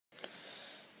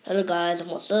Hello guys, and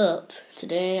what's up?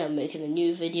 Today I'm making a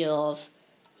new video of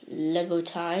Lego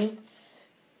Time.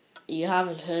 You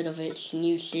haven't heard of it, it's a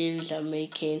new series I'm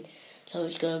making. So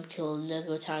it's going to be called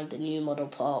Lego Time, the new model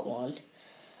part 1.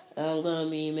 I'm going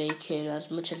to be making as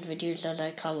much videos as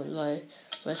I can with my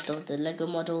rest of the Lego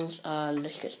models, and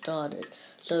let's get started.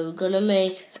 So we're going to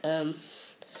make an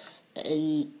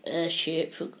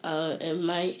airship.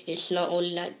 It's not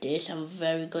only like this, I'm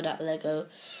very good at Lego.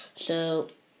 So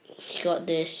he's got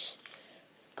this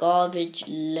garbage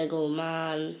Lego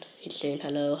man. He's saying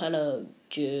hello,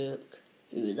 jerk.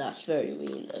 Ooh, that's very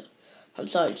mean though. I'm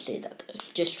sorry to say that though,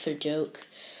 just for a joke.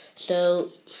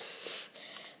 So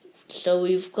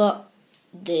we've got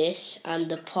this, and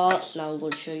the parts now I'm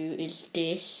going to show you is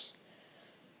this.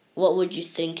 What would you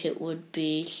think it would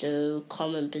be? So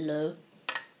comment below.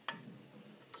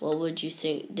 What would you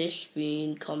think this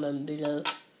being? Comment below.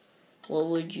 What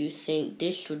would you think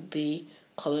this would be?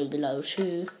 Comment below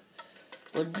too.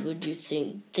 What would you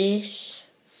think this?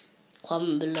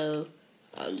 Comment below.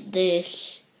 And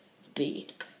this be.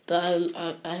 But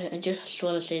I just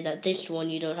want to say that this one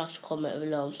you don't have to comment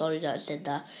below. I'm sorry that I said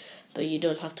that, but you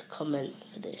don't have to comment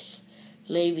for this.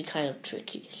 Maybe kind of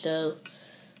tricky. So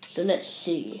let's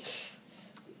see.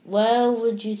 Where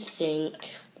would you think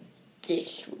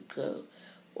this would go?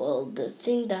 Well, the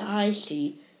thing that I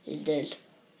see is there's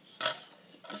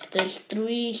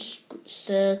 3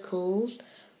 circles.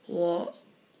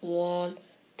 1,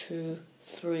 2,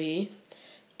 3.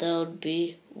 There would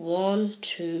be 1,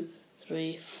 2,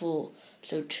 3, 4.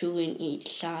 So 2 in each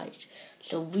side.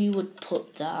 So we would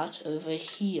put that over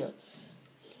here.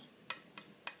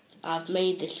 I've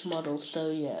made this model,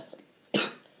 so yeah.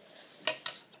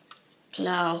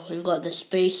 Now we've got the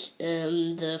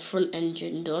the front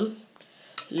engine done.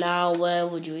 Now where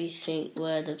would you think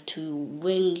where the 2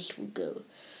 wings would go?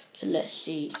 So let's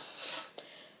see.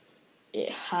 It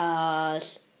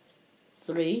has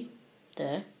 3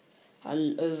 there,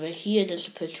 and over here there's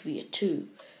supposed to be a 2,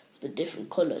 but different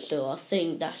colour. So I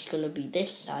think that's going to be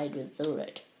this side with the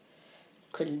red,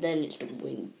 because then it's the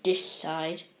wing this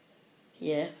side.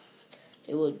 Yeah,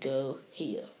 it would go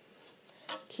here.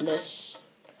 So let's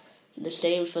the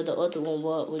same for the other one.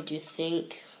 What would you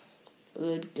think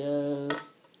would go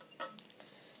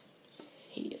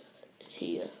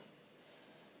here?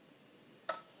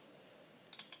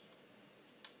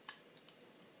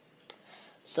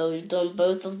 So we've done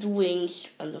both of the wings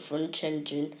and the front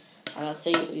engine, and I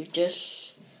think we've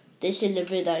just, this is a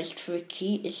bit that is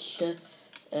tricky. It's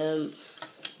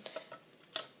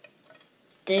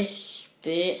this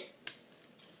bit,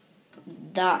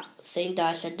 that thing that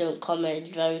I said don't comment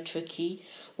is very tricky.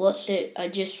 What's it? I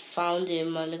just found it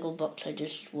in my Lego box. I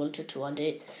just wanted to add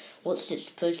it. What's it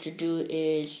supposed to do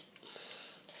is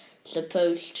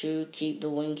supposed to keep the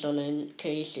wings on in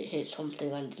case it hits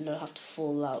something and they don't have to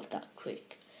fall out that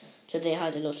quick. So they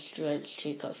had enough strength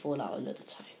to not fall out another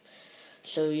time.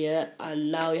 So yeah,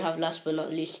 and now we have last but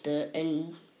not least the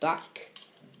end back.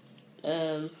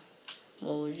 What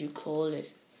would you call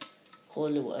it?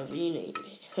 Call it whatever you name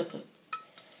it.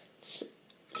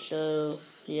 So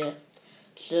yeah.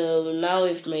 So now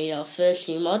we've made our first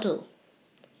new model.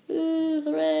 Woo,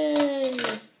 hooray!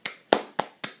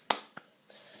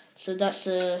 So that's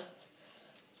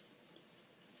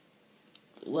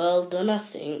well done, I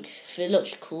think. If it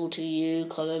looks cool to you,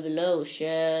 comment below,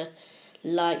 share,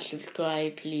 like,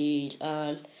 subscribe please,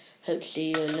 and hope to see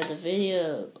you in another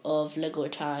video of Lego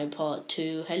Time Part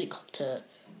 2 Helicopter.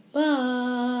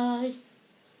 Bye!